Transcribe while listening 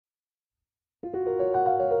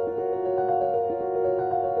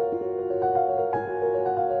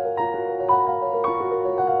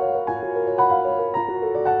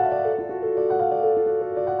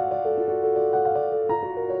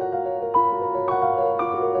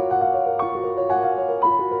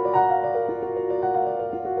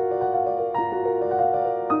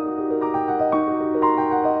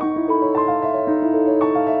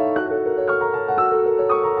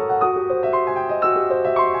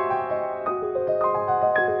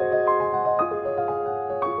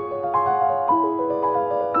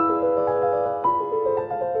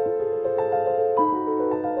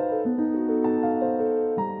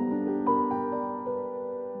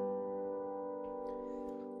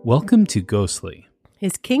Welcome to Ghostly.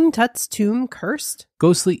 Is King Tut's tomb cursed?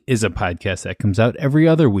 Ghostly is a podcast that comes out every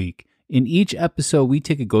other week. In each episode, we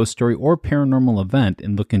take a ghost story or paranormal event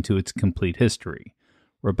and look into its complete history.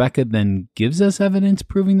 Rebecca then gives us evidence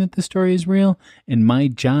proving that the story is real, and my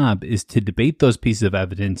job is to debate those pieces of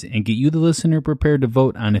evidence and get you, the listener, prepared to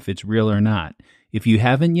vote on if it's real or not. If you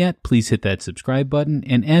haven't yet, please hit that subscribe button.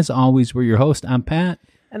 And as always, we're your host. I'm Pat.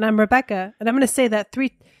 And I'm Rebecca. And I'm going to say that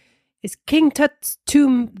is King Tut's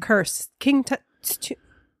tomb cursed? King Tut's tomb.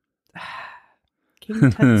 King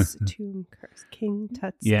Tut's tomb cursed. King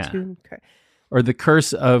Tut's tomb cursed. Or the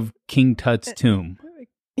curse of King Tut's tomb.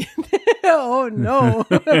 Oh, no.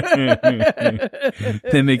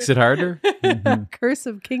 That makes it harder? Mm-hmm. Curse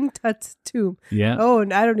of King Tut's tomb. Yeah. Oh,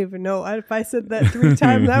 and I don't even know. If I said that 3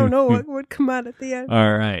 times, I don't know what would come out at the end.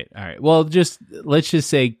 All right. Well, let's just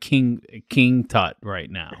say King Tut right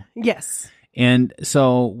now. Yes. And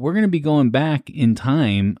so we're going to be going back in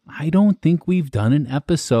time. I don't think we've done an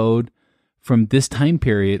episode from this time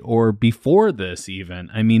period or before this even.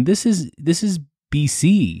 I mean, this is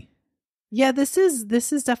BC. Yeah, this is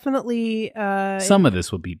definitely some of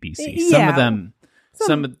this will be BC. Yeah.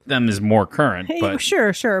 Some of them is more current, but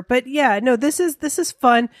sure. But yeah, no, this is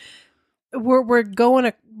fun. We're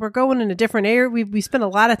going in a different area. We spent a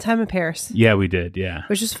lot of time in Paris. Yeah, we did. Yeah.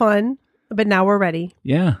 Which is fun. But now we're ready.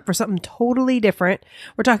 Yeah. For something totally different.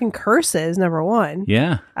 We're talking curses, number one.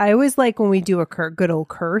 Yeah. I always like when we do a good old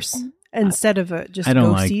curse instead of just I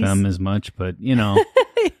don't ghosties. like them as much, but you know.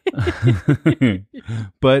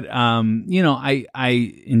 But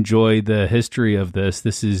I enjoy the history of this.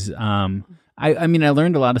 This is I mean I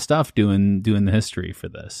learned a lot of stuff doing the history for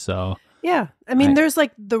this. So yeah. I mean there's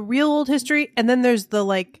like the real old history and then there's the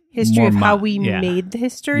like history of how we made the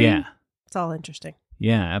history. Yeah. It's all interesting.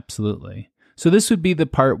 Yeah, absolutely. So this would be the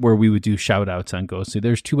part where we would do shout outs on Ghostly.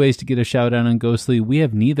 There's 2 ways to get a shout out on Ghostly. We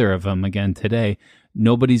have neither of them again today.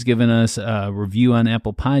 Nobody's given us a review on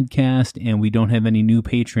Apple Podcast, and we don't have any new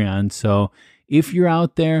Patreons. So if you're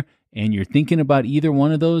out there and you're thinking about either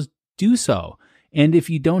one of those, do so. And if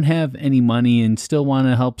you don't have any money and still want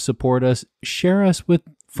to help support us, share us with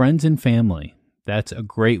friends and family. That's a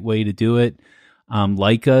great way to do it.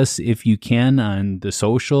 Like us if you can on the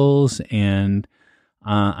socials and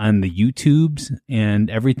on the YouTubes and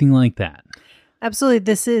everything like that. Absolutely.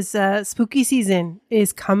 This is spooky season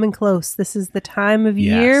is coming close. This is the time of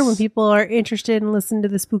year when people are interested in listening to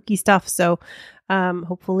the spooky stuff. So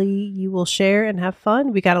hopefully you will share and have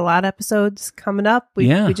fun. We got a lot of episodes coming up. We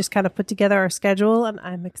just kind of put together our schedule and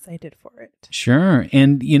I'm excited for it. Sure.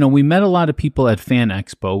 And, we met a lot of people at Fan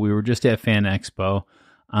Expo. We were just at Fan Expo,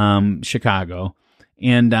 Chicago.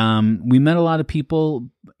 And we met a lot of people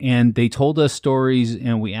and they told us stories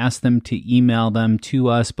and we asked them to email them to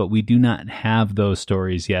us, but we do not have those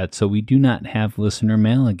stories yet. So we do not have listener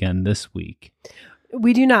mail again this week.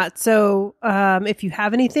 We do not. So if you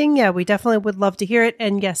have anything, we definitely would love to hear it.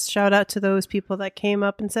 And yes, shout out to those people that came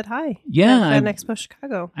up and said hi. Yeah. At Fan Expo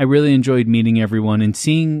Chicago. I really enjoyed meeting everyone and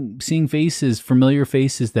seeing faces, familiar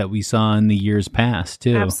faces that we saw in the years past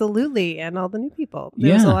too. Absolutely. And all the new people.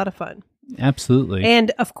 It was a lot of fun. Absolutely.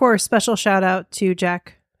 And of course, special shout out to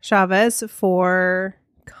Jack Chavez for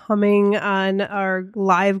coming on our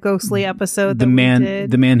live Ghostly episode. The man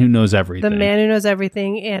who knows everything. The man who knows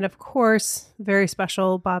everything. And of course, very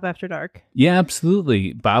special Bob After Dark. Yeah,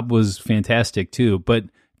 absolutely. Bob was fantastic too. But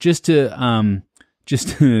just to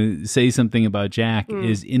say something about Jack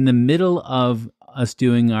is in the middle of us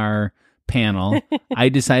doing our panel, I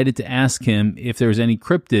decided to ask him if there was any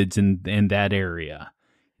cryptids in that area.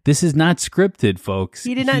 This is not scripted, folks.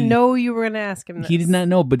 He did not know you were going to ask him this. He did not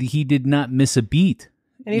know, but he did not miss a beat.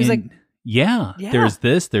 And he was like, yeah, there's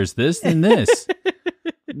this, and this.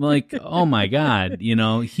 I'm like, oh my God,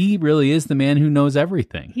 he really is the man who knows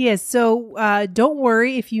everything. He is. So don't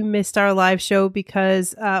worry if you missed our live show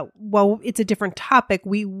because, while it's a different topic,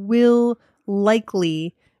 we will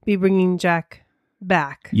likely be bringing Jack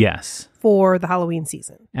back. Yes. For the Halloween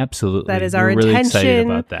season. Absolutely. That is our intention. Really excited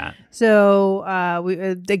about that. So,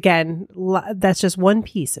 again, that's just one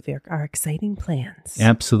piece of our exciting plans.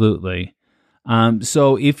 Absolutely.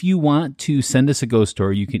 So if you want to send us a ghost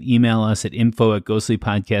story, you can email us at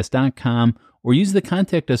info@ghostlypodcast.com or use the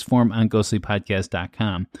contact us form on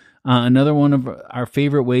ghostlypodcast.com. Another one of our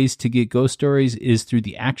favorite ways to get ghost stories is through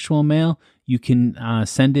the actual mail. You can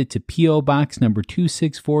send it to P.O. Box number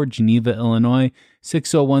 264, Geneva, Illinois,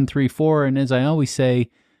 60134. And as I always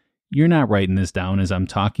say, you're not writing this down as I'm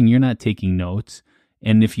talking. You're not taking notes.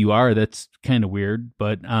 And if you are, that's kind of weird,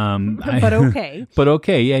 but okay. But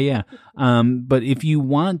okay, yeah. But if you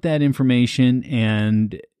want that information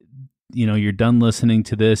and you're done listening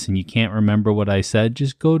to this and you can't remember what I said,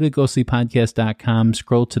 just go to ghostlypodcast.com,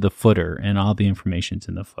 scroll to the footer, and all the information's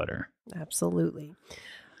in the footer. Absolutely.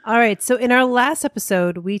 All right. So in our last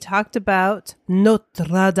episode, we talked about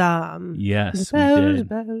Notre Dame. Yes, we did.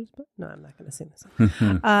 No, I'm not going to sing this.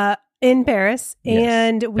 In Paris. Yes.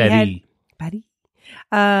 And we Paris. Paris.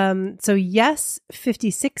 So yes,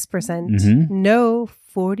 56%. No,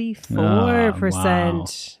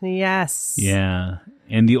 44%. Wow. Yes. Yeah.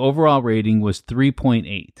 And the overall rating was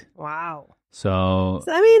 3.8. Wow. So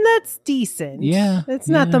I mean, that's decent. Yeah. It's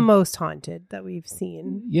not the most haunted that we've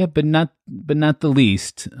seen. Yeah, but not the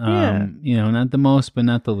least. Not the most, but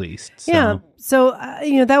not the least. So. Yeah. So,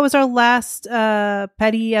 that was our last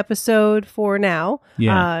petty episode for now.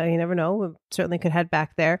 Yeah. You never know. We certainly could head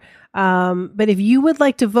back there. But if you would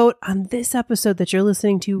like to vote on this episode that you're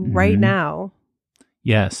listening to right now,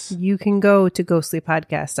 yes, you can go to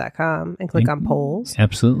ghostlypodcast.com and click on polls.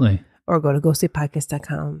 Absolutely. Or go to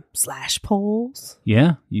ghostlypodcast.com/polls.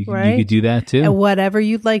 Yeah, you could do that too. And whatever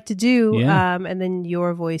you'd like to do. Yeah. And then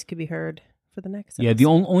your voice could be heard for the next episode. Yeah, the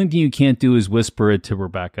only thing you can't do is whisper it to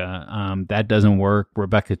Rebecca. That doesn't work.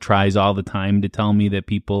 Rebecca tries all the time to tell me that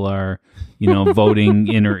people are, voting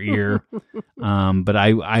in her ear. But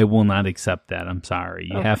I will not accept that. I'm sorry.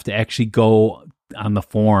 You have to actually go on the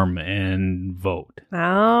form and vote.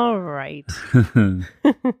 All right.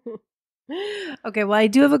 Okay, well, I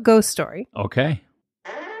do have a ghost story. Okay.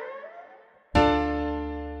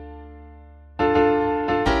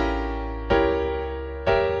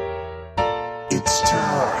 It's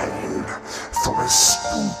time for a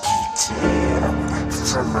spooky tale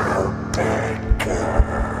from Rebecca.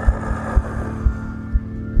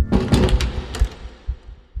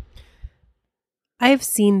 I have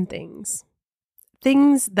seen things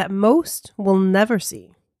that most will never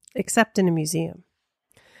see, except in a museum.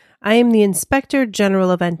 I am the Inspector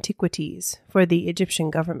General of Antiquities for the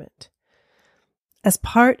Egyptian government. As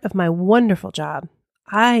part of my wonderful job,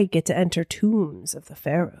 I get to enter tombs of the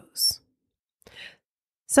pharaohs.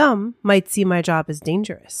 Some might see my job as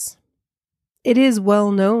dangerous. It is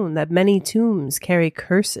well known that many tombs carry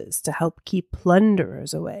curses to help keep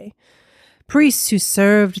plunderers away. Priests who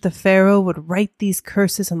served the pharaoh would write these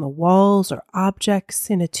curses on the walls or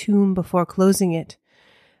objects in a tomb before closing it.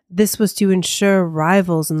 This was to ensure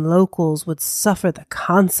rivals and locals would suffer the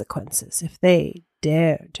consequences if they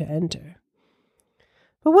dared to enter.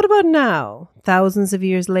 But what about now, thousands of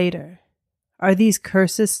years later? Are these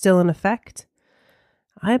curses still in effect?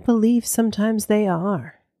 I believe sometimes they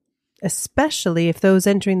are, especially if those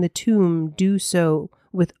entering the tomb do so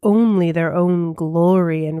with only their own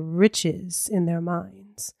glory and riches in their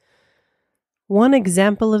minds. One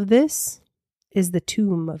example of this is the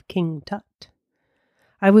tomb of King Tut.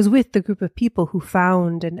 I was with the group of people who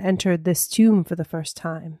found and entered this tomb for the first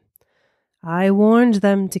time. I warned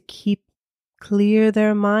them to keep clear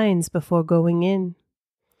their minds before going in,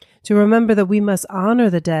 to remember that we must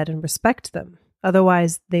honor the dead and respect them,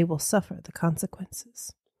 otherwise they will suffer the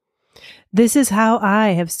consequences. This is how I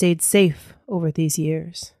have stayed safe over these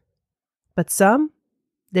years. But some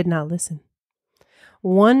did not listen.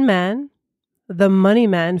 One man, the money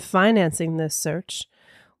man financing this search,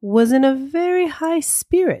 was in a very high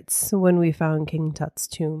spirits when we found King Tut's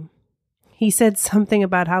tomb. He said something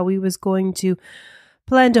about how he was going to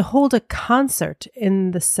plan to hold a concert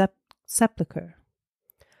in the sepulchre.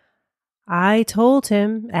 I told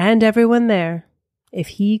him, and everyone there, if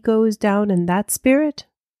he goes down in that spirit,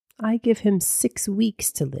 I give him 6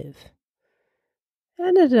 weeks to live. It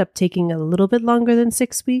ended up taking a little bit longer than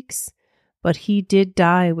 6 weeks, but he did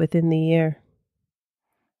die within the year.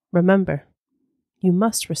 Remember, you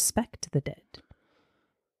must respect the dead.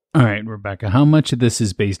 All right, Rebecca, how much of this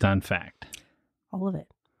is based on fact? All of it.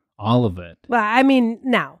 All of it. Well, I mean,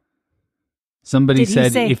 now. Somebody Did he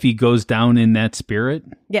said say- if he goes down in that spirit.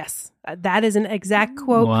 Yes, that is an exact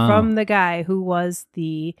quote Wow. from the guy who was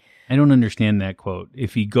the I don't understand that quote.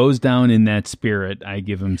 If he goes down in that spirit, I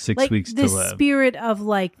give him 6 weeks the to live. spirit of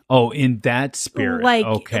like In that spirit. like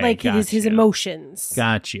Okay, like his gotcha. emotions.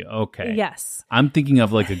 Got you. Okay. Yes. I'm thinking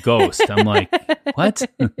of like a ghost. I'm like, what?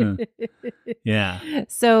 Yeah.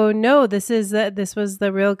 So no, this was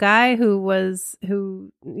the real guy who worked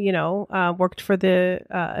for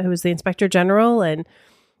who was the inspector general, and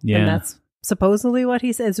that's supposedly what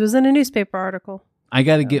he says. It was in a newspaper article. I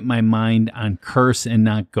got to get my mind on curse and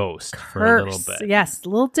not ghost for a little bit. Yes, a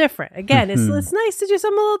little different. Again, it's nice to do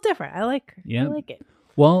something a little different. I like it.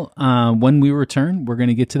 Well, when we return, we're going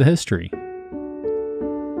to get to the history.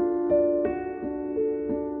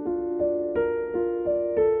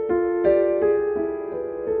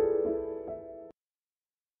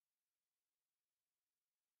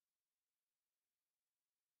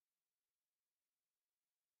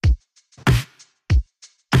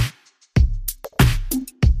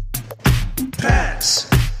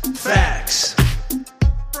 Facts.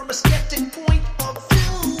 From a skeptic point of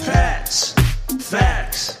view. Facts.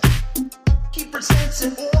 He presents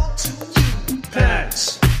it all to you.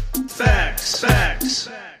 Facts.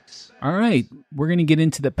 All right, we're going to get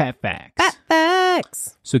into the Pat Facts. Pat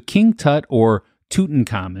Facts. So King Tut, or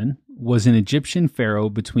Tutankhamun, was an Egyptian pharaoh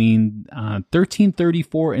between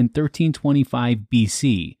 1334 and 1325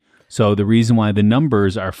 BC. So the reason why the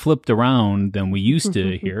numbers are flipped around than we used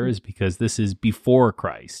to hear is because this is before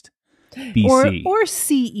Christ, BC. Or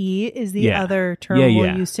CE is the other term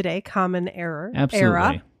we'll use today, Common Era.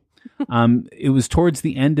 Absolutely. It was towards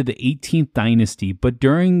the end of the 18th dynasty, but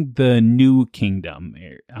during the New Kingdom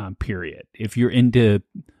period, if you're into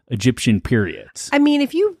Egyptian periods. I mean,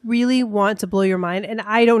 if you really want to blow your mind, and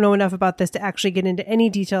I don't know enough about this to actually get into any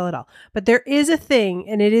detail at all, but there is a thing,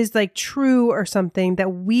 and it is like true or something, that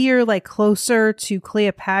we are like closer to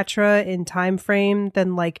Cleopatra in time frame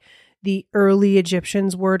than like the early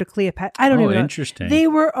Egyptians were to Cleopatra. I don't even know. Interesting. They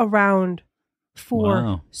were around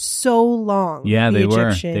for so long. Yeah, they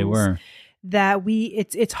Egyptians, were. That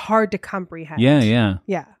it's hard to comprehend. Yeah.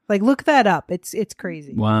 Like look that up. It's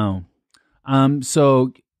crazy. Wow.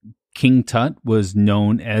 So King Tut was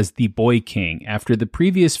known as the Boy King after the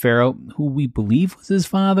previous pharaoh, who we believe was his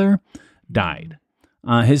father, died.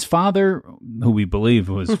 His father, who we believe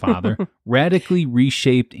was his father, radically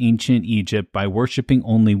reshaped ancient Egypt by worshiping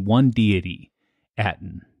only one deity,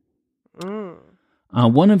 Aten.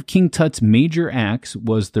 One of King Tut's major acts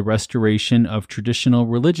was the restoration of traditional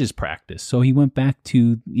religious practice. So he went back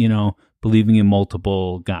to, believing in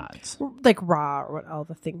multiple gods. Like Ra, or all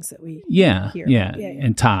the things that we hear. Yeah.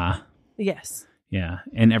 And Ta. Yes. Yeah,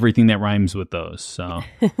 and everything that rhymes with those. So,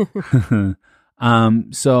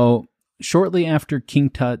 so shortly after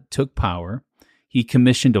King Tut took power, he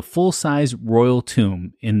commissioned a full-size royal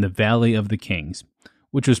tomb in the Valley of the Kings,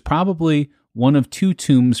 which was probably one of two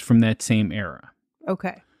tombs from that same era.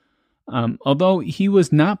 Okay. Although he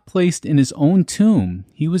was not placed in his own tomb,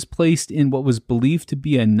 he was placed in what was believed to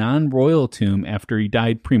be a non-royal tomb after he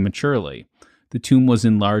died prematurely. The tomb was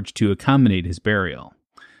enlarged to accommodate his burial.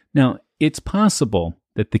 Now, it's possible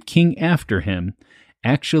that the king after him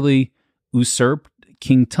actually usurped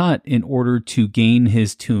King Tut in order to gain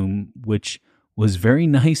his tomb, which was very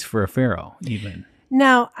nice for a pharaoh, even.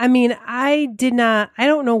 Now, I mean, I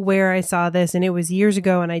don't know where I saw this, and it was years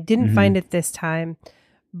ago, and I didn't find it this time,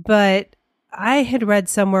 but I had read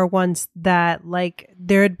somewhere once that like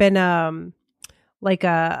there had been a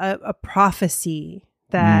prophecy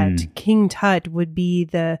that King Tut would be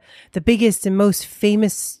the biggest and most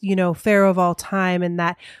famous, pharaoh of all time, and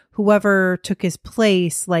that whoever took his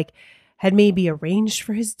place like had maybe arranged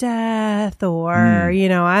for his death or,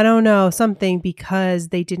 I don't know, something, because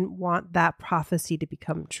they didn't want that prophecy to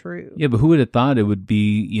become true. Yeah, but who would have thought it would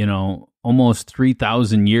be, almost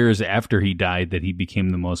 3,000 years after he died that he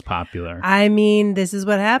became the most popular? I mean, this is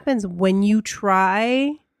what happens when you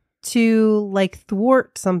try to like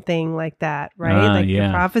thwart something like that, right?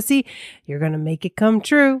 Your prophecy, you're going to make it come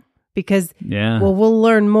true. Because we'll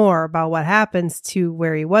learn more about what happens to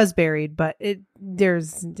where he was buried, but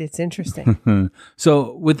it's interesting.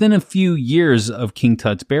 So within a few years of King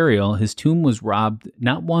Tut's burial, his tomb was robbed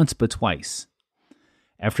not once but twice.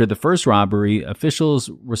 After the first robbery, officials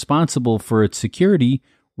responsible for its security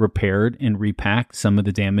repaired and repacked some of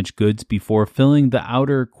the damaged goods before filling the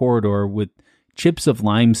outer corridor with chips of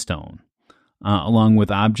limestone, along with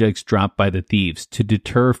objects dropped by the thieves to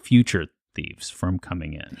deter future thieves from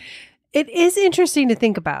coming in. It is interesting to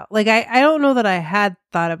think about. Like, I don't know that I had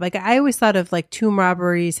thought of, like, I always thought of like tomb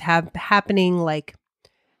robberies happening like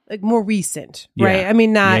like more recent, right? Yeah. I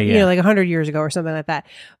mean, not, Yeah. like 100 years ago or something like that.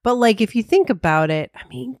 But like, if you think about it, I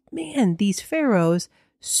mean, man, these pharaohs,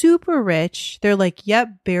 super rich. They're like, yep,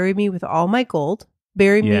 bury me with all my gold.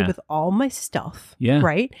 Bury me Yeah. with all my stuff. Yeah.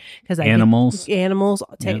 Right? Because Animals.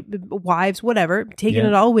 wives, whatever, taking Yeah.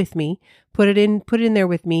 it all with me, put it in there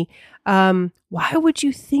with me. Why would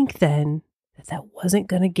you think then that wasn't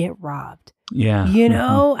going to get robbed? Yeah. You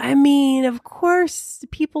know, I mean, of course,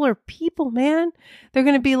 people are people, man. They're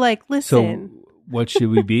going to be like, listen. So what should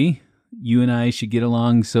we be? You and I should get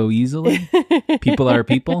along so easily. People are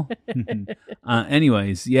people.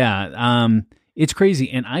 Anyways, yeah. It's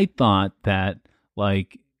crazy. And I thought that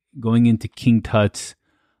like going into King Tut's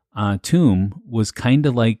tomb was kind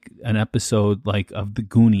of like an episode like of the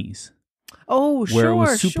Goonies. Oh, where it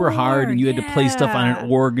was super hard and you had to play stuff on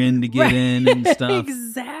an organ to get in and stuff.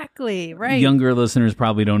 Exactly, right. Younger listeners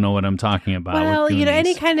probably don't know what I'm talking about. Well, with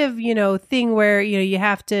any kind of, thing where, you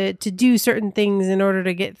have to do certain things in order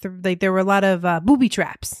to get through. Like there were a lot of booby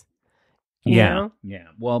traps. You know? Yeah.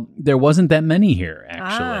 Well, there wasn't that many here,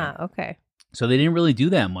 actually. Okay. So they didn't really do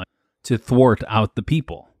that much to thwart out the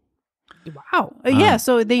people. Wow. Yeah,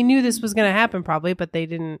 so they knew this was going to happen probably, but they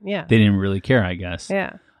didn't, They didn't really care, I guess.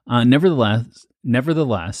 Yeah.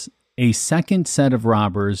 Nevertheless, a second set of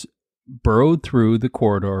robbers burrowed through the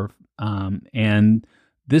corridor, and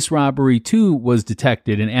this robbery too was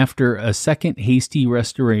detected. And after a second hasty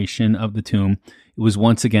restoration of the tomb, it was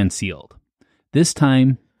once again sealed. This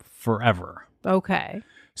time, forever. Okay.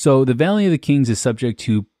 So the Valley of the Kings is subject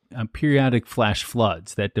to periodic flash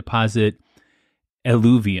floods that deposit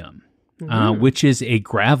alluvium, which is a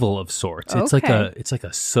gravel of sorts. It's like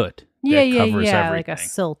a soot. Yeah, covers everything. like a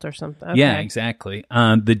silt or something. Okay. Yeah, exactly.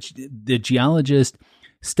 The geologist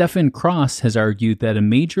Stephen Cross has argued that a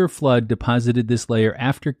major flood deposited this layer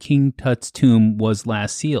after King Tut's tomb was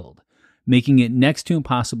last sealed, making it next to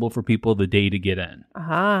impossible for people the day to get in.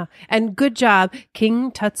 And good job,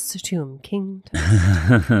 King Tut's tomb. King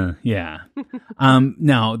Tut. Yeah.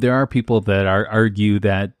 Now, there are people that argue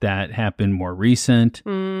that happened more recent,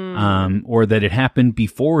 or that it happened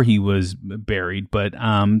before he was buried, but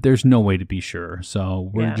there's no way to be sure.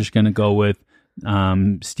 So we're just going to go with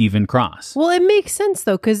Stephen Cross. Well, it makes sense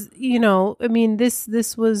though, because I mean,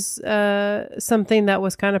 this was something that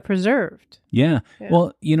was kind of preserved. Yeah.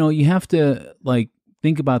 Well, you have to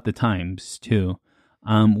think about the times too.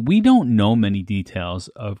 We don't know many details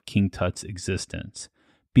of King Tut's existence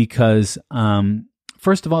because,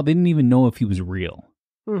 first of all, they didn't even know if he was real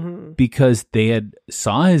because they had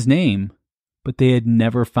saw his name, but they had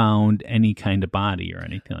never found any kind of body or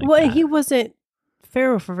anything like that. Well, he wasn't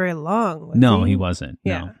pharaoh for very long. No, he wasn't.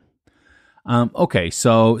 Yeah. No. Okay,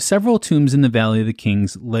 so several tombs in the Valley of the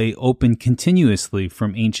Kings lay open continuously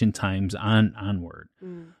from ancient times onward,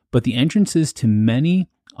 but the entrances to many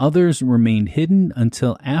others remained hidden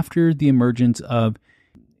until after the emergence of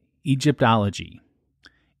Egyptology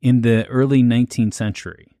in the early 19th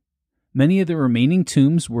century. Many of the remaining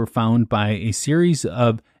tombs were found by a series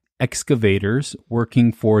of excavators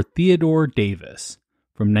working for Theodore Davis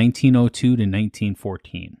from 1902 to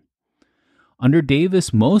 1914. Under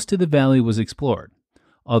Davis, most of the valley was explored,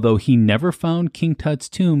 although he never found King Tut's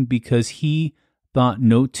tomb because he thought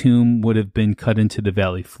no tomb would have been cut into the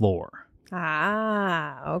valley floor.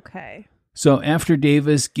 Okay. So after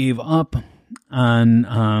Davis gave up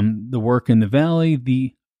on the work in the valley,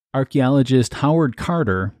 the archaeologist Howard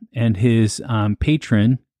Carter and his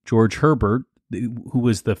patron, George Herbert, who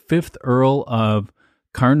was the 5th Earl of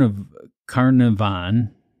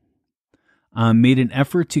Carnarvon, made an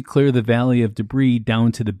effort to clear the valley of debris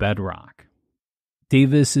down to the bedrock.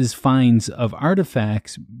 Davis's finds of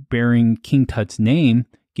artifacts bearing King Tut's name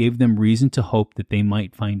gave them reason to hope that they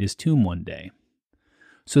might find his tomb one day.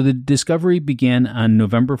 So the discovery began on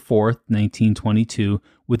November 4th, 1922,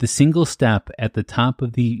 with a single step at the top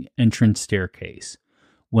of the entrance staircase.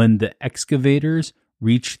 When the excavators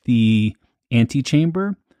reached the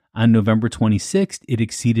antechamber on November 26th, it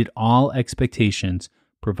exceeded all expectations,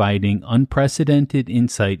 providing unprecedented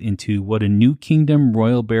insight into what a new kingdom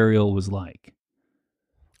royal burial was like.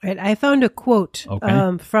 Right. I found a quote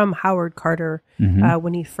from Howard Carter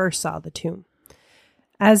when he first saw the tomb.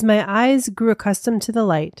 As my eyes grew accustomed to the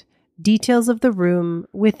light, details of the room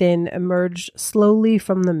within emerged slowly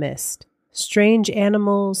from the mist. Strange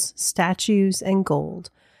animals, statues, and gold.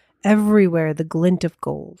 Everywhere the glint of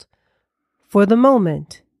gold. For the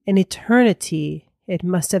moment, an eternity it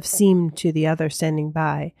must have seemed to the other standing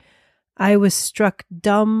by, I was struck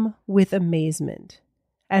dumb with amazement.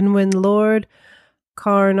 And when Lord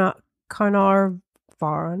Carnarvon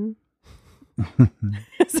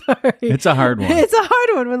sorry. It's a hard one. It's a hard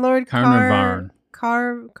one. When Lord Carnarvon.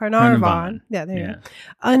 Carnarvon. Yeah, there you go.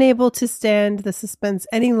 Unable to stand the suspense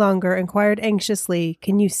any longer, inquired anxiously,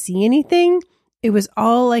 "Can you see anything?" It was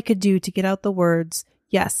all I could do to get out the words,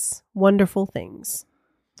 "Yes, wonderful things."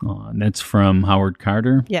 Oh, and that's from Howard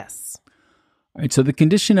Carter? Yes. All right, so the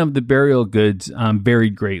condition of the burial goods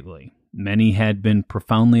varied greatly. Many had been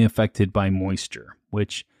profoundly affected by moisture,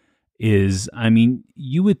 which is, I mean,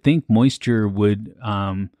 you would think moisture would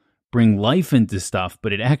bring life into stuff,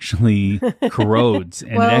 but it actually corrodes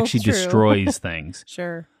and it actually destroys things.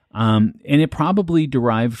 Sure. And it probably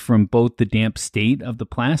derived from both the damp state of the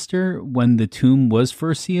plaster when the tomb was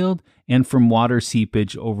first sealed and from water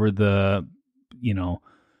seepage over the,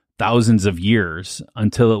 thousands of years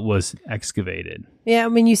until it was excavated. Yeah, I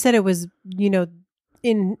mean, you said it was,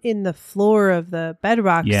 in the floor of the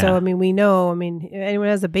bedrock. Yeah. So, I mean, we know, anyone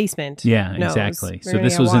has a basement. Yeah, knows exactly. So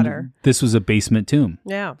they're this was a basement tomb.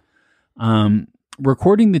 Yeah.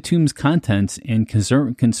 Recording the tomb's contents and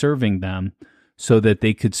conserving them so that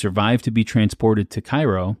they could survive to be transported to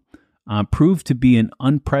Cairo proved to be an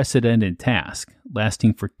unprecedented task,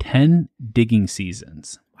 lasting for 10 digging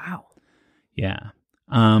seasons. Wow. Yeah.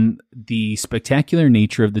 The spectacular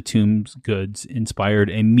nature of the tomb's goods inspired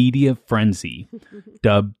a media frenzy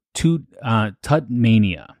dubbed Tut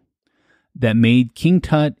Mania that made King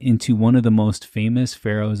Tut into one of the most famous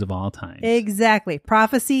pharaohs of all time. Exactly.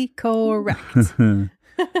 Prophecy correct.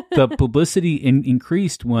 The publicity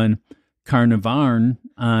increased when Carnarvon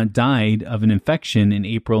died of an infection in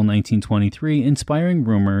April 1923, inspiring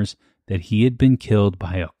rumors that he had been killed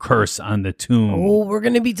by a curse on the tomb. Oh, we're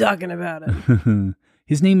going to be talking about it.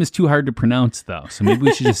 His name is too hard to pronounce, though, so maybe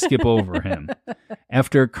we should just skip over him.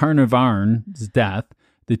 After Carnarvon's death,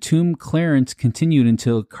 the tomb clearance continued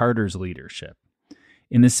until Carter's leadership.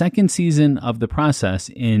 In the second season of the process,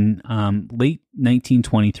 in late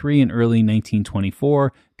 1923 and early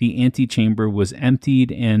 1924, the antechamber was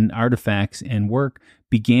emptied and artifacts and work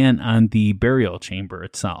began on the burial chamber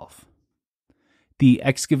itself. The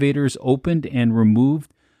excavators opened and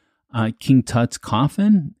removed King Tut's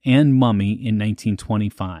coffin and mummy in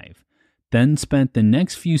 1925, then spent the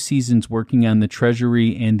next few seasons working on the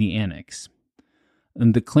treasury and the annex.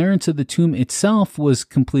 And the clearance of the tomb itself was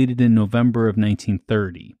completed in November of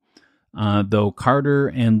 1930, though Carter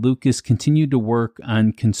and Lucas continued to work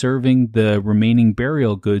on conserving the remaining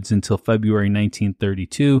burial goods until February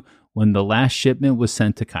 1932, when the last shipment was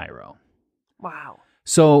sent to Cairo. Wow.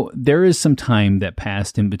 So there is some time that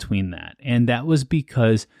passed in between that, and that was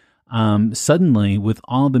because suddenly, with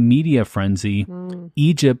all the media frenzy,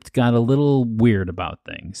 Egypt got a little weird about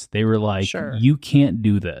things. They were like, Sure. You can't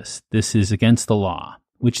do this. This is against the law,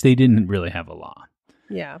 which they didn't really have a law.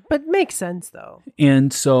 Yeah, but makes sense, though.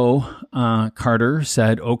 And so Carter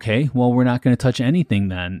said, okay, well, we're not going to touch anything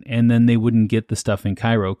then. And then they wouldn't get the stuff in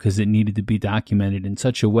Cairo because it needed to be documented in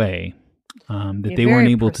such a way that they weren't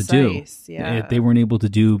able to do. Yeah. They weren't able to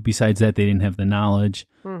do. Besides that, they didn't have the knowledge.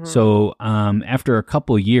 Mm-hmm. So after a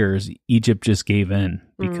couple years, Egypt just gave in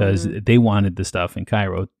because they wanted the stuff in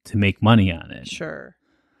Cairo to make money on it. Sure.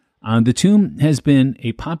 The tomb has been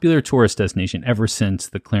a popular tourist destination ever since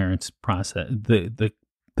the clearance process. The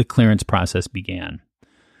clearance process began.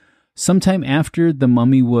 Sometime after the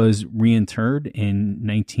mummy was reinterred in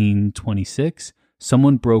 1926,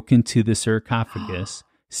 someone broke into the sarcophagus,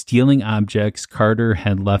 stealing objects Carter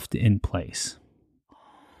had left in place.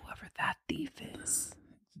 Whoever that thief is.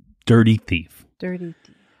 Dirty thief. Dirty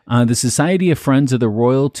thief. The Society of Friends of the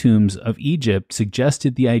Royal Tombs of Egypt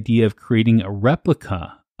suggested the idea of creating a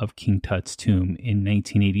replica of King Tut's tomb in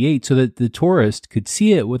 1988 so that the tourist could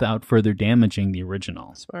see it without further damaging the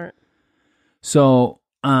original. Smart. So,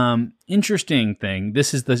 interesting thing.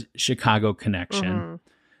 This is the Chicago connection.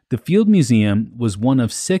 The Field Museum was one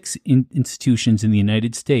of 6 institutions in the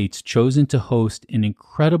United States chosen to host an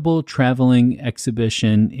incredible traveling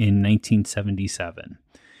exhibition in 1977.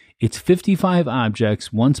 Its 55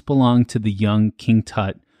 objects once belonged to the young King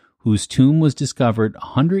Tut, whose tomb was discovered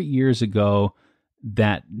 100 years ago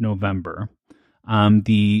that November.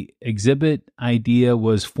 The exhibit idea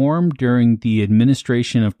was formed during the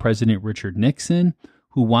administration of President Richard Nixon,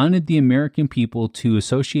 who wanted the American people to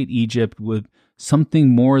associate Egypt with something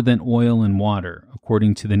more than oil and water,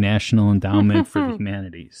 according to the National Endowment for the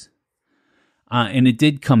Humanities. And it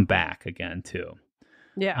did come back again, too.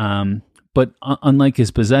 Yeah. But unlike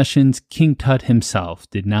his possessions, King Tut himself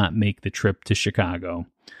did not make the trip to Chicago.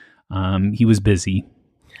 He was busy.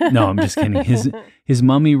 No, I'm just kidding. His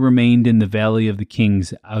mummy remained in the Valley of the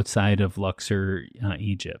Kings outside of Luxor,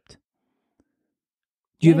 Egypt.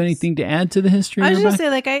 Do you have anything to add to the history? I was Rebecca? just say,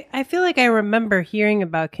 like, I feel like I remember hearing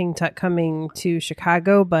about King Tut coming to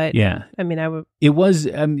Chicago, but yeah, I mean, it was.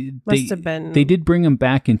 must have been. They did bring him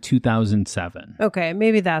back in 2007. Okay,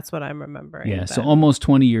 maybe that's what I'm remembering. Yeah, then. so almost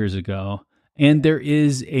 20 years ago, and there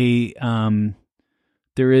is an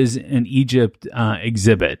Egypt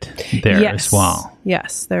exhibit there as well.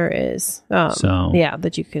 Yes, there is.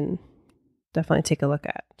 That you can definitely take a look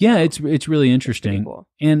at. Yeah, it's really interesting. Cool.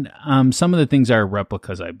 And some of the things are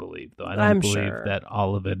replicas, I believe, though. I don't believe sure. that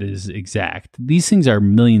all of it is exact. These things are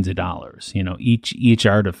millions of dollars. Each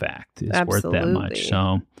artifact is worth that much.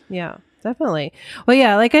 So yeah, definitely. Well,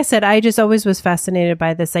 yeah, like I said, I just always was fascinated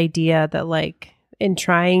by this idea that, like, in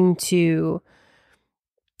trying to,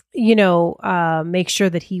 make sure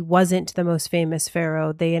that he wasn't the most famous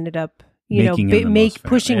pharaoh, they ended up,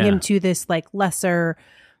 pushing him to this, like, lesser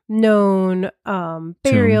known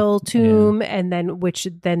burial tomb, and then which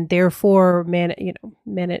then therefore managed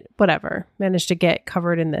to get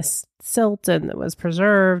covered in this silt and it was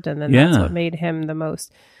preserved, and then that's what made him the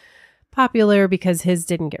most popular because his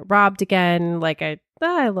didn't get robbed again. Like I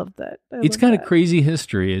love that. It's got a crazy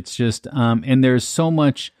history. It's just and there's so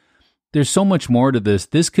much more to this.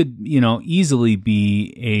 This could easily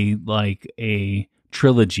be a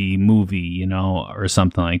trilogy movie, or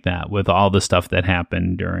something like that, with all the stuff that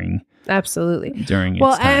happened during its time.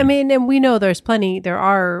 I mean, and we know there are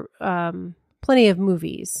plenty of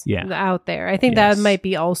movies out there. I think that might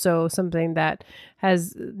be also something that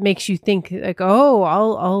makes you think, like, oh,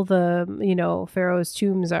 all the pharaoh's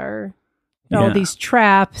tombs are all these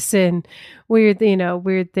traps and weird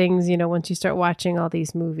things. Once you start watching all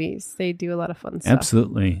these movies, they do a lot of fun stuff.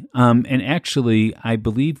 Absolutely. And actually, I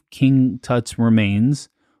believe King Tut's remains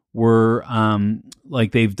were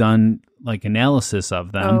they've done analysis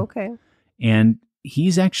of them. Oh, okay. And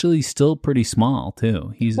he's actually still pretty small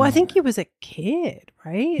too. I think he was a kid,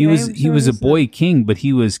 right? He was a boy king, but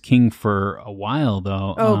he was king for a while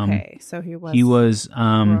though. Okay, so he was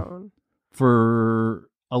grown. For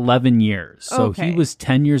 11 years. So he was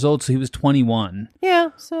 10 years old. So he was 21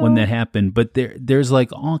 when that happened. But there's like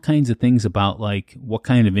all kinds of things about like what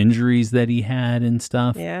kind of injuries that he had and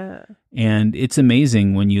stuff. Yeah. And it's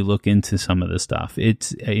amazing when you look into some of the stuff.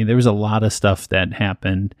 There was a lot of stuff that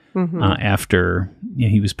happened after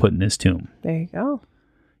he was put in his tomb. There you go.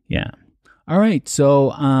 Yeah. All right.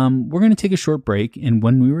 So we're going to take a short break. And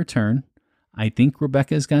when we return, I think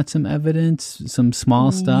Rebecca's got some evidence, some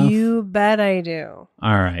small stuff. You bet I do.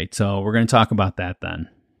 All right. So we're going to talk about that then.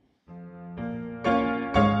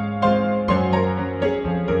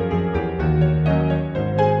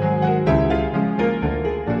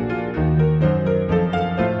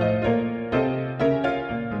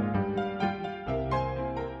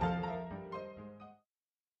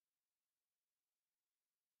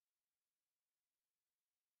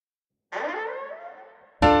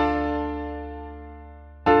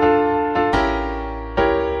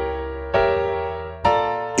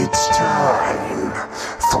 It's time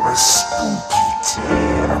for a spooky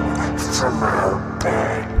tale from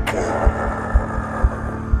Rebecca.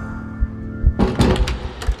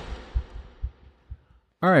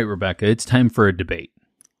 All right, Rebecca, it's time for a debate.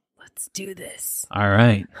 Let's do this. All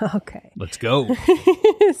right. Okay. Let's go.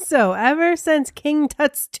 So, ever since King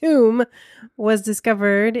Tut's tomb was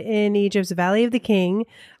discovered in Egypt's Valley of the King,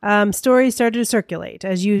 stories started to circulate,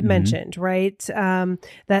 as you mentioned, right?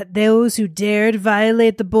 That those who dared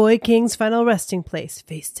violate the boy king's final resting place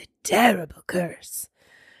faced a terrible curse.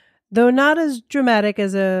 Though not as dramatic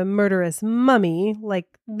as a murderous mummy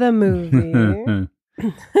like the movie,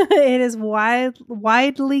 it is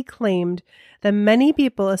widely claimed that many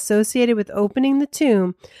people associated with opening the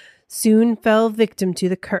tomb soon fell victim to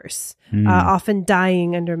the curse, often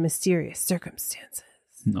dying under mysterious circumstances.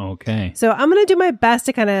 Okay. So I'm going to do my best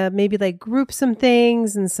to kind of maybe like group some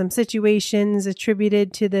things and some situations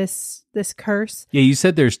attributed to this curse. Yeah, you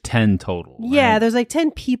said there's 10 total. Right? Yeah, there's like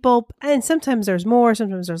 10 people, and sometimes there's more,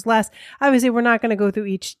 sometimes there's less. Obviously, we're not going to go through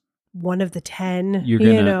each one of the 10.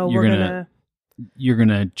 You're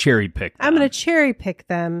gonna cherry pick them. I'm gonna cherry pick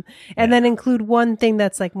them and then include one thing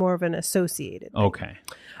that's like more of an associated thing.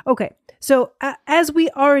 Okay. So as we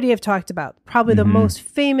already have talked about, probably the most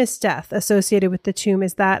famous death associated with the tomb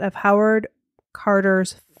is that of Howard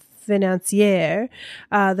Carter's financier,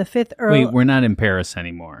 the fifth Earl. Wait, we're not in Paris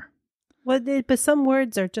anymore. But some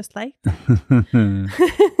words are just like that.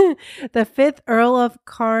 The fifth Earl of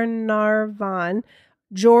Carnarvon,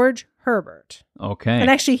 George Herbert. Okay. And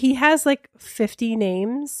actually, he has like 50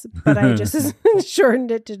 names, but I just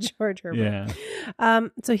shortened it to George Herbert. Yeah.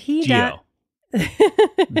 So he Geo.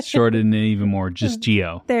 Shortened it even more, just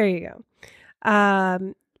Geo. There you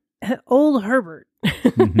go. Old Herbert.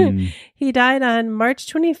 Mm-hmm. He died on March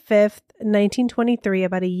 25th, 1923,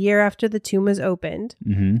 about a year after the tomb was opened.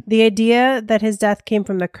 Mm-hmm. The idea that his death came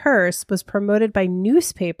from the curse was promoted by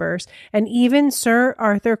newspapers and even Sir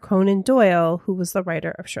Arthur Conan Doyle, who was the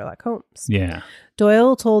writer of Sherlock Holmes. Yeah.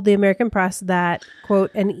 Doyle told the American press that,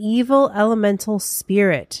 quote, an evil elemental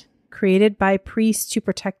spirit created by priests to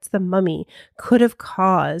protect the mummy could have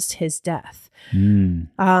caused his death.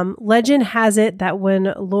 Legend has it that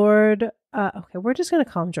when Lord... okay, we're just going to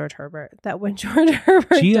call him George Herbert. That when George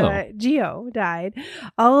Herbert Geo died,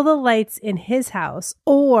 all the lights in his house,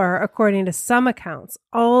 or according to some accounts,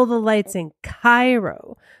 all the lights in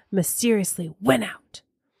Cairo mysteriously went out.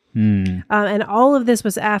 And all of this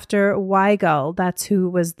was after Weigel, that's who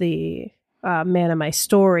was the man of my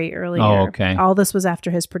story earlier. Oh, okay. All this was after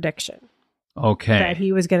his prediction. Okay. That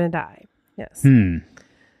he was going to die. Yes.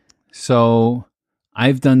 So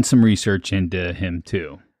I've done some research into him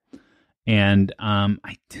too. And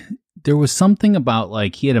there was something about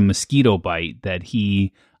like he had a mosquito bite that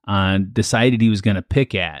he decided he was going to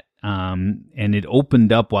pick at. And it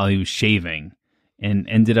opened up while he was shaving and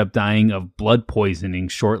ended up dying of blood poisoning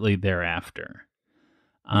shortly thereafter.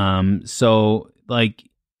 So like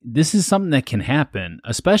this is something that can happen,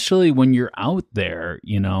 especially when you're out there,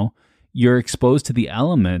 you know, you're exposed to the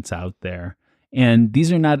elements out there. And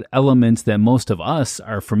these are not elements that most of us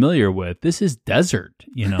are familiar with. This is desert,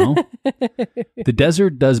 you know? The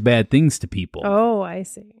desert does bad things to people. Oh, I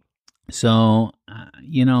see. So,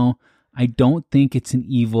 you know, I don't think it's an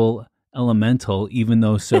evil elemental, even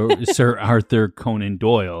though Sir Arthur Conan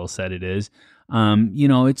Doyle said it is. You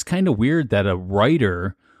know, it's kind of weird that a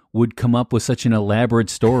writer would come up with such an elaborate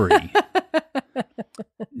story.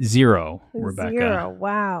 0, Rebecca. 0.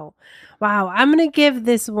 Wow. I'm going to give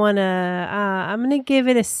this one I'm going to give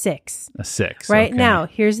it a 6. A 6. Right okay. now,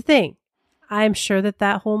 here's the thing. I'm sure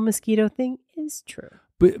that whole mosquito thing is true.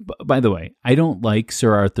 But by the way, I don't like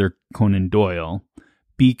Sir Arthur Conan Doyle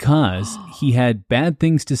because he had bad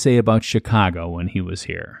things to say about Chicago when he was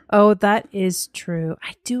here. Oh, that is true.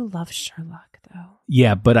 I do love Sherlock, though.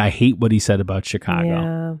 Yeah, but I hate what he said about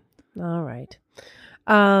Chicago. Yeah. All right.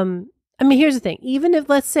 I mean, here's the thing. Even if,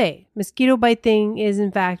 let's say, mosquito bite thing is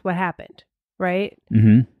in fact what happened, right?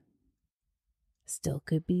 Mm-hmm. Still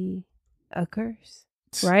could be a curse,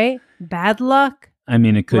 right? Bad luck. I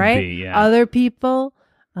mean, it could right? be, yeah. Other people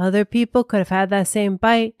could have had that same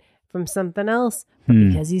bite from something else, but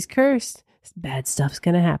because he's cursed, bad stuff's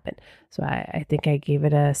going to happen. So I think I gave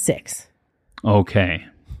it a 6. Okay.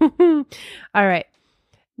 All right.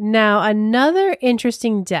 Now, another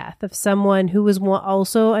interesting death of someone who was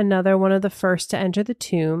also another one of the first to enter the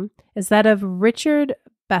tomb is that of Richard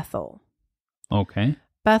Bethel. Okay.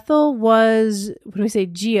 Bethel was, what do we say,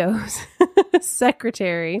 Geo's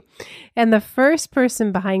secretary and the first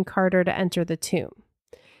person behind Carter to enter the tomb.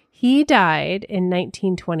 He died in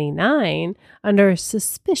 1929 under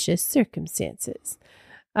suspicious circumstances.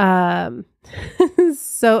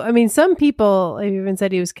 So, I mean, some people have even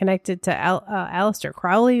said he was connected to Aleister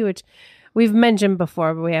Crowley, which we've mentioned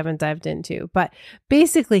before, but we haven't dived into. But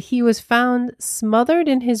basically, he was found smothered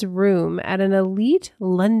in his room at an elite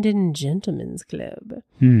London gentlemen's club.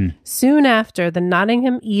 Soon after, the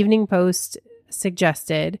Nottingham Evening Post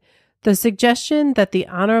suggested the suggestion that the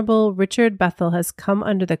Honorable Richard Bethel has come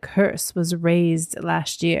under the curse was raised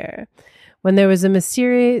last year. When there was a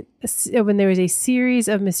series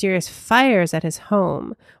of mysterious fires at his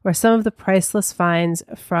home, where some of the priceless finds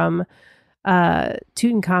from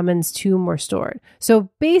Tutankhamun's tomb were stored. So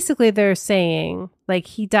basically, they're saying like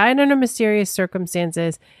he died under mysterious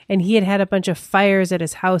circumstances, and he had a bunch of fires at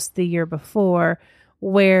his house the year before,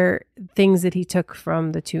 where things that he took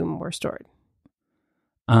from the tomb were stored.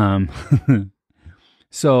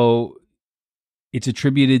 So it's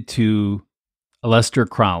attributed to Aleister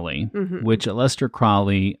Crowley, which Aleister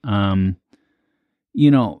Crowley, you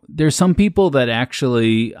know, there's some people that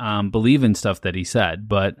actually believe in stuff that he said,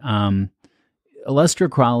 but Aleister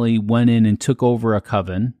Crowley went in and took over a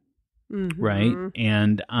coven, right?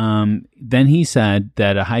 And then he said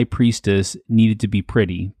that a high priestess needed to be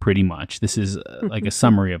pretty much. This is like a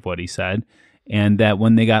summary of what he said, and that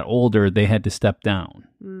when they got older, they had to step down.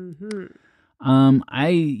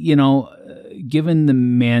 You know, given the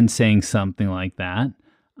man saying something like that,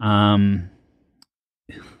 I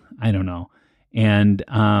don't know. And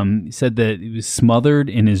said that he was smothered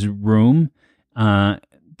in his room. No,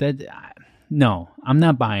 I'm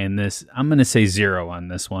not buying this. I'm going to say 0 on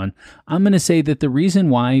this one. I'm going to say that the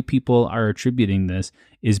reason why people are attributing this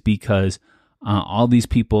is because all these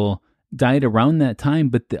people died around that time,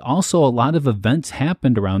 but also a lot of events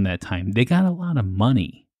happened around that time. They got a lot of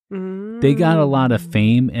money. They got a lot of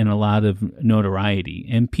fame and a lot of notoriety.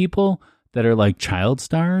 And people that are like child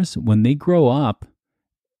stars, when they grow up,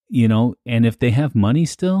 and if they have money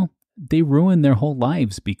still, they ruin their whole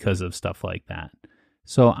lives because of stuff like that.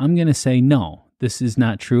 So I'm going to say no, this is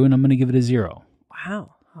not true, and I'm going to give it a 0.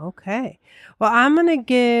 Wow. Okay. Well, I'm going to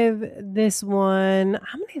give this one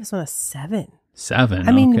a 7. 7.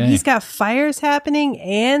 I mean, okay. He's got fires happening,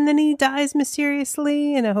 and then he dies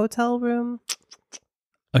mysteriously in a hotel room.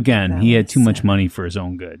 Again, he had too much money for his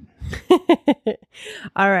own good.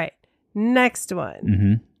 All right. Next one.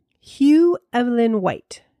 Mm-hmm. Hugh Evelyn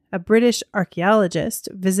White, a British archaeologist,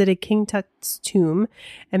 visited King Tut's tomb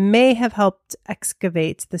and may have helped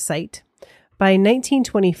excavate the site. By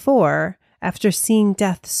 1924, after seeing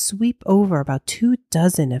death sweep over about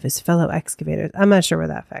 24 of his fellow excavators, I'm not sure where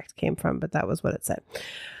that fact came from, but that was what it said.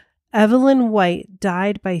 Evelyn White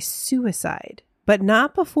died by suicide, but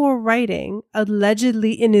not before writing,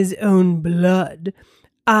 allegedly in his own blood,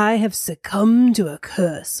 "I have succumbed to a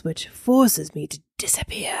curse which forces me to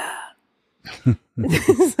disappear."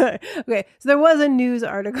 Okay, so there was a news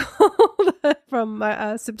article from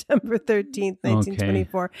September 13th,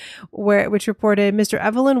 1924, which reported Mr.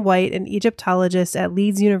 Evelyn White, an Egyptologist at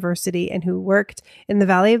Leeds University and who worked in the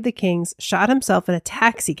Valley of the Kings, shot himself in a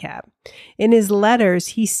taxi cab. In his letters,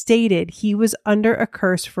 he stated he was under a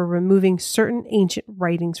curse for removing certain ancient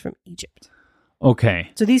writings from Egypt. Okay.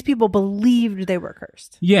 So these people believed they were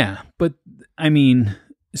cursed. Yeah, but I mean,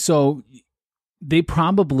 so they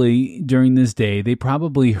probably, during this day,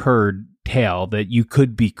 heard tale that you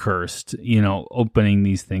could be cursed, opening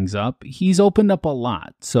these things up. He's opened up a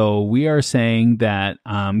lot. So we are saying that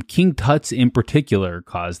King Tut's in particular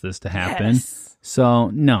caused this to happen. Yes. So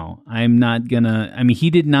no, I'm not gonna, he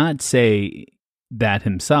did not say that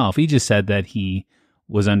himself. He just said that he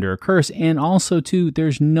was under a curse. And also too,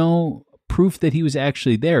 there's no proof that he was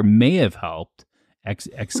actually there. May have helped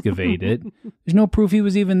excavate it. There's no proof he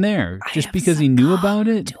was even there. Just because he knew about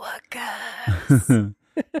it. To a curse.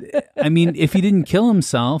 If he didn't kill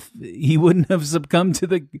himself, he wouldn't have succumbed to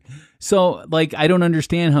the... So, I don't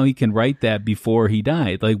understand how he can write that before he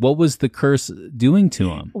died. What was the curse doing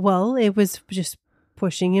to him? Well, it was just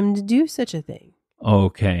pushing him to do such a thing.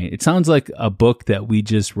 Okay. It sounds like a book that we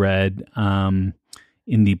just read in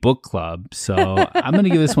the book club. So, I'm going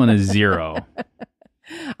to give this one a 0.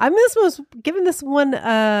 I'm giving this one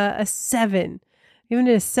a 7. Giving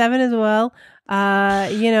it a 7 as well.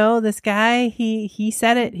 This guy, he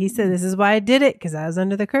said it. He said, "This is why I did it, because I was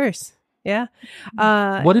under the curse." Yeah.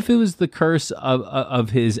 What if it was the curse of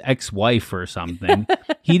his ex-wife or something?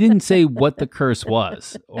 He didn't say what the curse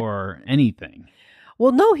was or anything.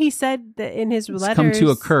 Well, no, he said that in his letters. Come to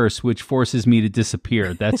a curse which forces me to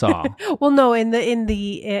disappear. That's all. Well, no, in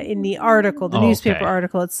the article, the newspaper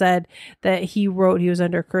article, it said that he wrote he was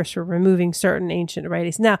under a curse for removing certain ancient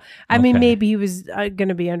writings. Now, I mean, maybe he was going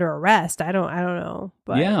to be under arrest. I don't know.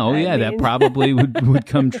 But yeah. That probably would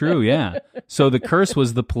come true. Yeah. So the curse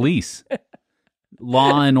was the police.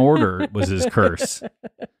 Law and order was his curse.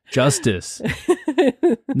 Justice.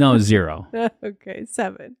 No, 0. Okay,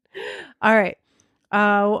 7. All right.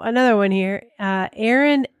 Another one here.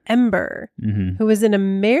 Aaron Ember, who was an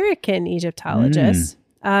American Egyptologist.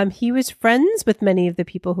 He was friends with many of the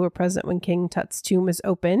people who were present when King Tut's tomb was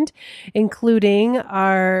opened, including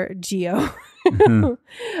our Geo.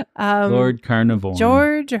 Lord Carnarvon.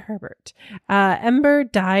 George Herbert. Ember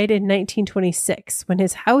died in 1926 when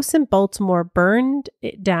his house in Baltimore burned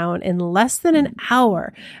it down in less than an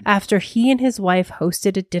hour after he and his wife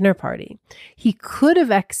hosted a dinner party. He could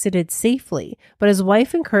have exited safely, but his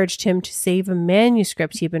wife encouraged him to save a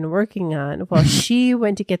manuscript he'd been working on while she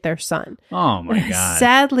went to get their son. Oh my God.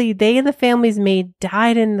 Sadly, they and the family's maid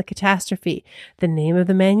died in the catastrophe. The name of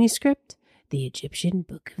the manuscript? The Egyptian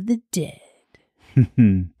Book of the Dead.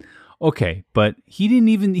 Okay, but he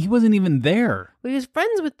wasn't even there. He was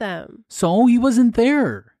friends with them. So he wasn't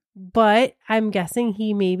there. But I'm guessing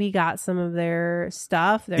he maybe got some of their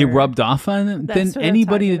stuff. It rubbed off on them. Then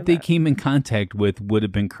anybody that they came in contact with would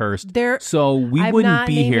have been cursed. So we wouldn't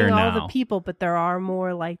be here now. I'm not naming all the people, but there are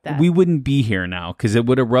more like that. We wouldn't be here now because it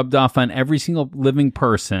would have rubbed off on every single living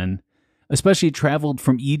person, especially traveled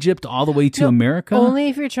from Egypt all the way to America. Only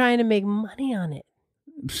if you're trying to make money on it.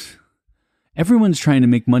 Everyone's trying to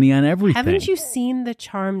make money on everything. Haven't you seen the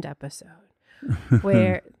Charmed episode?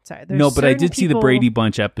 Where no, but I did see the Brady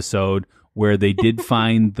Bunch episode where they did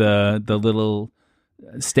find the little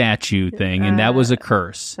statue thing, and that was a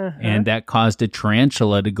curse, and that caused a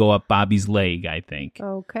tarantula to go up Bobby's leg, I think.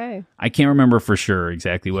 Okay. I can't remember for sure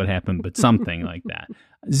exactly what happened, but something like that.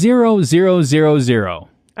 0, 0, 0, 0. All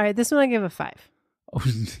right, this one I give a 5.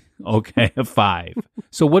 Okay, a 5.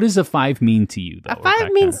 So what does a 5 mean to you, though? A 5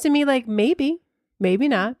 Rebecca? means to me like maybe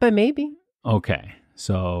not, but maybe. Okay,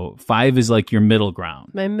 so 5 is like your middle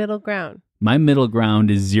ground. My middle ground. My middle ground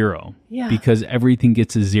is 0. Yeah. Because everything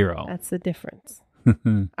gets a 0. That's the difference. All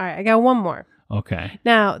right, I got one more. Okay.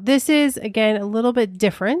 Now, this is, again, a little bit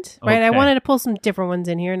different, right? I Okay. wanted to pull some different ones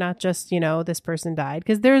in here, not just, this person died,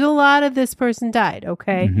 because there's a lot of this person died,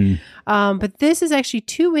 okay? Mhm. But this is actually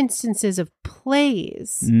 2 instances of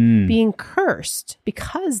plays being cursed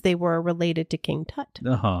because they were related to King Tut.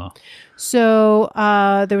 Uh-huh. So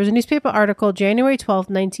there was a newspaper article, January 12th,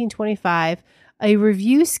 1925, a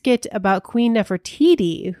review skit about Queen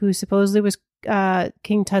Nefertiti, who supposedly was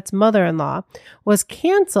King Tut's mother-in-law, was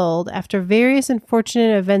canceled after various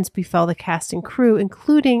unfortunate events befell the cast and crew,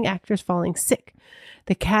 including actors falling sick.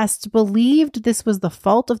 The cast believed this was the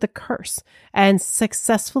fault of the curse and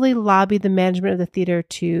successfully lobbied the management of the theater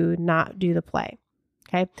to not do the play.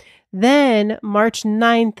 Okay. Then, March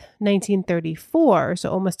 9th, 1934,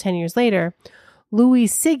 so almost 10 years later, Louis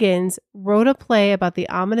Siggins wrote a play about the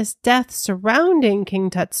ominous death surrounding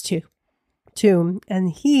King Tut's tomb,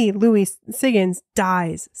 and Louis Siggins,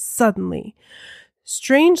 dies suddenly.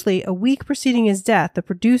 Strangely, a week preceding his death, the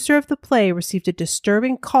producer of the play received a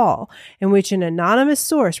disturbing call in which an anonymous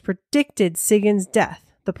source predicted Siggins'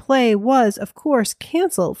 death. The play was, of course,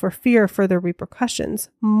 canceled for fear of further repercussions,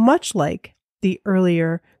 much like the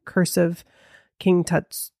earlier Curse of King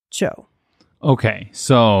Tut's show. Okay,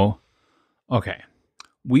 so,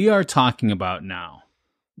 we are talking about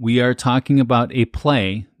a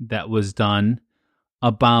play that was done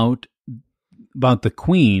about the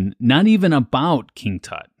Queen, not even about King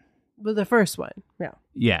Tut. Well, the first one, yeah.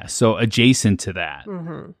 Yeah, so adjacent to that.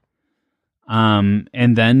 Mm-hmm.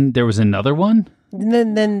 And then there was another one?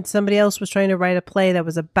 And then somebody else was trying to write a play that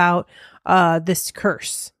was about this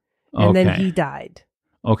curse. And then he died.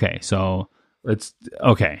 Okay, so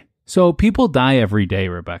So people die every day,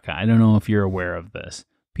 Rebecca. I don't know if you're aware of this.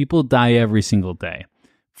 People die every single day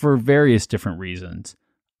for various different reasons.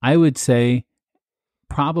 I would say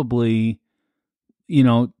probably,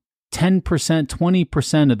 10%,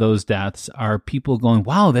 20% of those deaths are people going,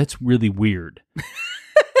 wow, that's really weird.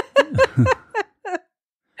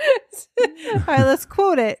 All right, let's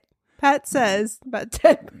quote it. Pat says about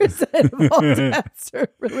 10% of all deaths are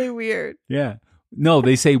really weird. Yeah. No,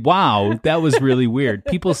 they say, wow, that was really weird.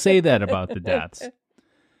 People say that about the deaths.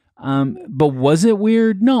 But was it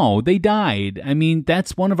weird? No, they died. I mean,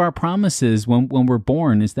 that's one of our promises when we're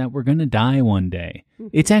born is that we're going to die one day.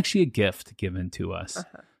 It's actually a gift given to us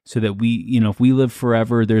so that we, if we live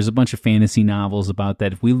forever, there's a bunch of fantasy novels about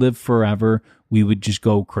that. If we live forever, we would just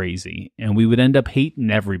go crazy and we would end up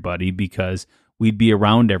hating everybody because we'd be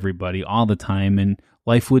around everybody all the time and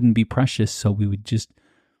life wouldn't be precious. So we would just,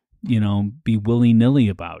 be willy-nilly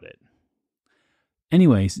about it.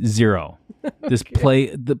 Anyways, 0. This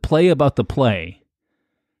the play about the play,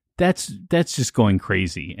 that's just going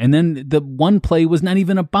crazy. And then the one play was not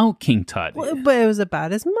even about King Tut. Well, but it was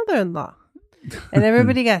about his mother-in-law. And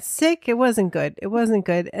everybody got sick. It wasn't good.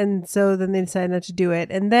 And so then they decided not to do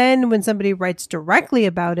it. And then when somebody writes directly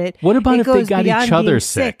about it, what about if they goes got beyond each other being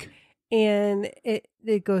sick? And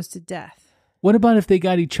it goes to death. What about if they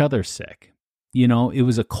got each other sick? It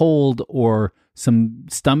was a cold or some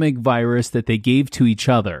stomach virus that they gave to each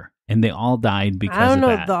other and they all died because of that. I don't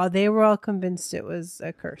know, though. They were all convinced it was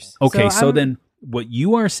a curse. Okay, so then what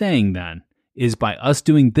you are saying then is by us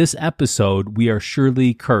doing this episode, we are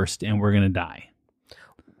surely cursed and we're going to die.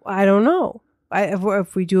 I don't know.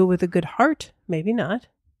 If we do it with a good heart, maybe not.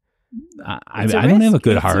 I don't have a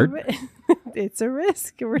good heart. It's a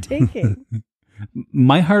risk we're taking.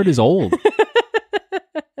 My heart is old.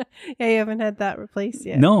 Yeah, you haven't had that replaced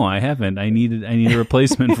yet. No, I haven't. I need a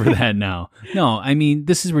replacement for that now. No, I mean,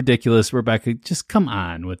 this is ridiculous, Rebecca. Just come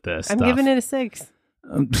on with this I'm stuff. giving it a 6.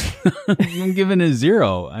 I'm giving it a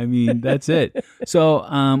 0. I mean, that's it. So,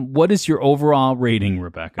 what is your overall rating,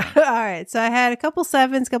 Rebecca? All right. So I had a couple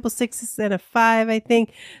 7s, couple 6s, and a 5, I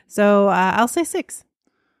think. So I'll say 6.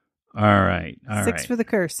 All right. 6 for the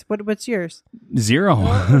curse. What's yours?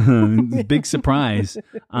 0. Big surprise.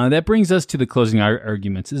 That brings us to the closing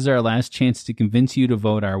arguments. This is our last chance to convince you to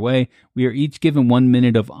vote our way. We are each given 1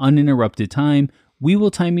 minute of uninterrupted time. We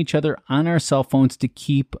will time each other on our cell phones to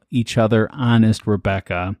keep each other honest,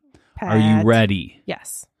 Rebecca. Pat. Are you ready?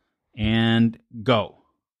 Yes. And go.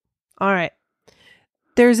 All right.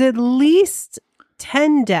 There's at least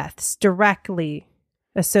 10 deaths directly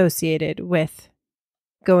associated with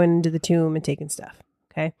going into the tomb and taking stuff.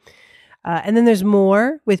 Okay. And then there's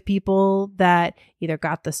more with people that either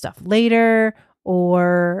got the stuff later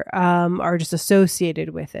or are just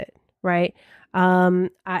associated with it. Right.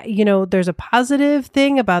 There's a positive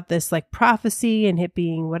thing about this, like prophecy and it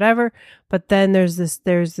being whatever, but then there's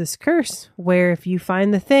this curse where if you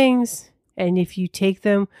find the things and if you take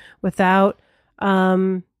them without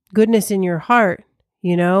goodness in your heart,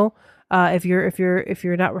 if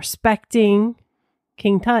you're not respecting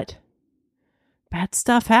King Tut, bad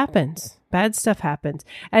stuff happens.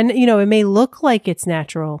 And it may look like it's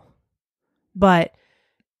natural, but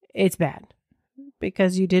it's bad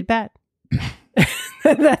because you did bad.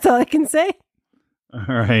 That's all I can say. All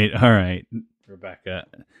right, Rebecca,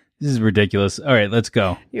 this is ridiculous. All right, let's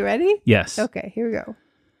go. You ready? Yes. Okay, here we go.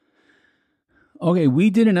 Okay, we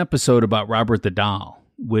did an episode about Robert the Doll,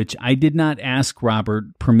 which I did not ask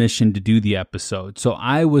Robert permission to do the episode, so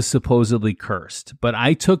I was supposedly cursed. But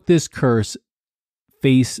I took this curse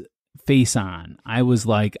face on. I was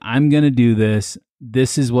like, I'm going to do this.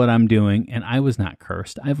 This is what I'm doing, and I was not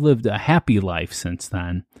cursed. I've lived a happy life since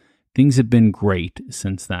then. Things have been great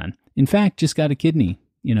since then. In fact, just got a kidney,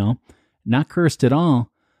 not cursed at all.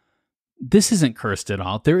 This isn't cursed at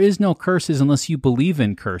all. There is no curses unless you believe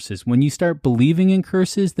in curses. When you start believing in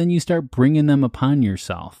curses, then you start bringing them upon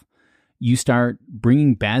yourself. You start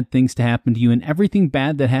bringing bad things to happen to you, and everything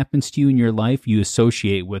bad that happens to you in your life, you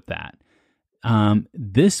associate with that.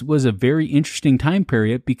 This was a very interesting time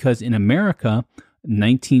period because in America,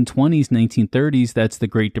 1920s, 1930s, that's the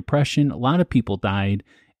Great Depression. A lot of people died,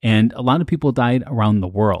 and a lot of people died around the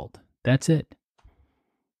world. That's it.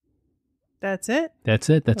 That's it?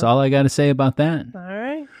 That's all I got to say about that. All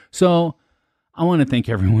right. So I want to thank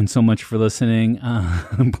everyone so much for listening.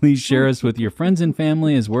 Please share us with your friends and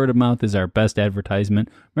family, as word of mouth is our best advertisement.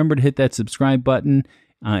 Remember to hit that subscribe button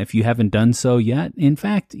if you haven't done so yet. In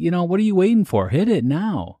fact, what are you waiting for? Hit it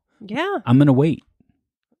now. Yeah. I'm going to wait.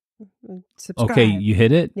 Subscribe. Okay, you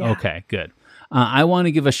hit it? Yeah. Okay, good. I want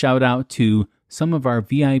to give a shout out to some of our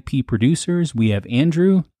VIP producers. We have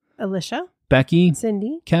Andrew, Alicia, Becky,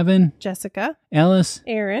 Cindy, Kevin, Jessica, Alice,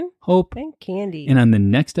 Aaron, Hope, and Candy. And on the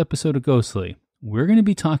next episode of Ghostly, we're going to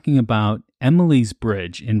be talking about Emily's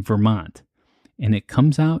Bridge in Vermont. And it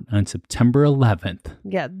comes out on September 11th.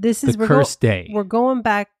 Yeah, this is the cursed day. We're going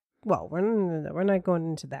back. Well, we're not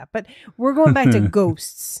going into that, but we're going back to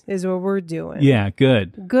ghosts is what we're doing. Yeah,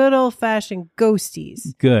 good. Good old fashioned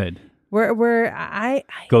ghosties. Good. I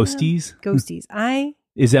Ghosties? Ghosties.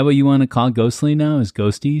 Is that what you want to call Ghostly now? Is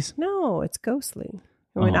Ghosties? No, it's Ghostly.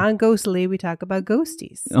 When on Ghostly, we talk about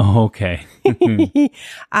ghosties. Oh, okay.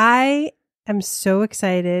 I am so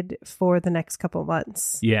excited for the next couple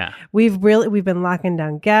months. Yeah. We've been locking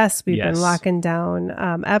down guests. We've Yes. been locking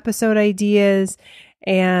down episode ideas,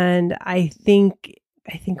 and I think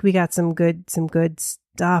we got some good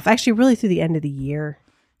stuff. Actually, really through the end of the year.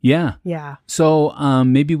 Yeah. Yeah. So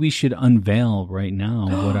maybe we should unveil right now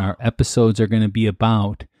what our episodes are going to be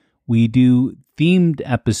about. We do themed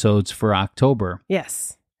episodes for October.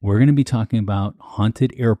 Yes. We're going to be talking about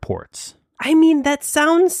haunted airports. I mean, that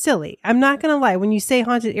sounds silly. I'm not going to lie. When you say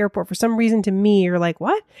haunted airport, for some reason to me, you're like,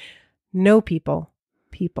 what? No, people.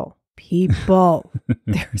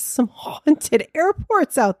 There's some haunted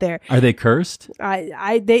airports out there. Are they cursed?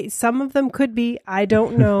 Some of them could be. I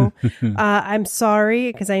don't know. I'm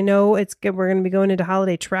sorry because I know we're going to be going into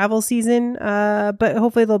holiday travel season. But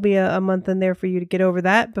hopefully there'll be a month in there for you to get over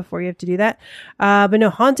that before you have to do that. But no,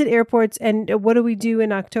 haunted airports. And what do we do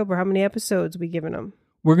in October? How many episodes are we giving them?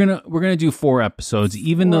 We're gonna do 4 episodes.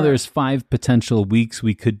 Even though there's 5 potential weeks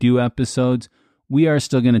we could do episodes, we are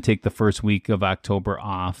still going to take the first week of October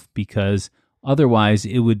off because otherwise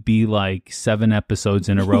it would be like 7 episodes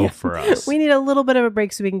in a row for us. We need a little bit of a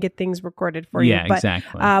break so we can get things recorded for you. Yeah,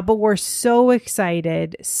 exactly. But we're so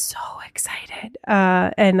excited.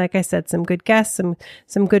 And like I said, some good guests,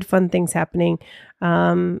 some good fun things happening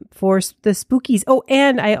for the spookies. Oh,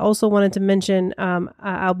 and I also wanted to mention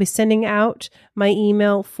I'll be sending out my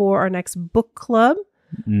email for our next book club.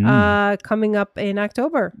 Coming up in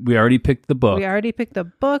October. We already picked the book.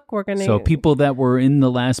 We're gonna. So people that were in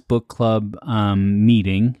the last book club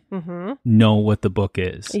meeting know what the book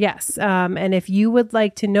is. Yes. And if you would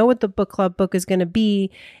like to know what the book club book is going to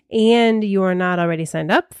be, and you are not already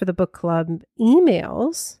signed up for the book club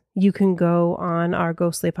emails, you can go on our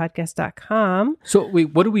ghostlypodcast.com. So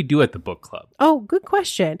wait, what do we do at the book club? Oh, good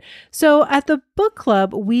question. So at the book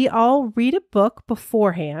club, we all read a book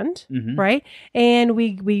beforehand, right? And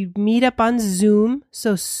we meet up on Zoom.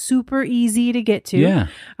 So super easy to get to.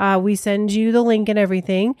 Yeah. We send you the link and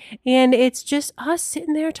everything. And it's just us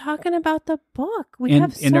sitting there talking about the book. We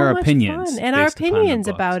have so our much opinions fun. And our based upon the opinions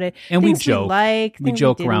books. about it. And things we joke. We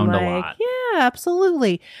joke didn't around like. a lot. Yeah,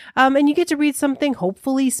 absolutely. And you get to read something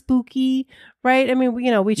hopefully spooky, right? I mean, we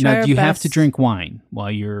try our Now, do you have best. to drink wine while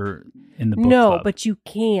you're in the book No, club. but you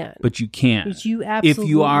can. But you can. But you absolutely if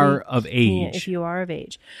you are of can, age. if you are of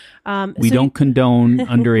age. We So don't condone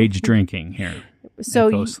underage drinking here. So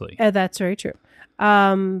at Ghostly. That's very true.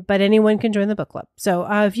 But anyone can join the book club. So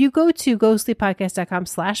if you go to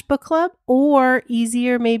ghostlypodcast.com/book club, or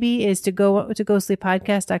easier maybe is to go to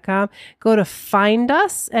ghostlypodcast.com, go to find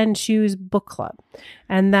us and choose book club.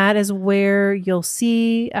 And that is where you'll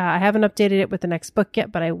see, I haven't updated it with the next book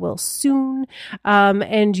yet, but I will soon.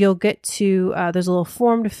 And you'll get to, there's a little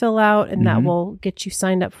form to fill out, and that will get you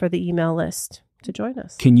signed up for the email list to join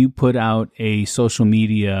us. Can you put out a social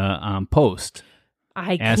media post?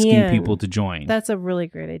 Asking people to join. That's a really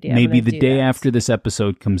great idea. Maybe the day after this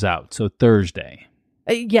episode comes out. So Thursday.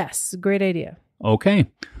 Yes, great idea. Okay.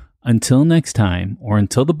 Until next time, or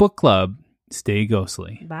until the book club, stay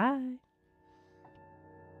ghostly. Bye.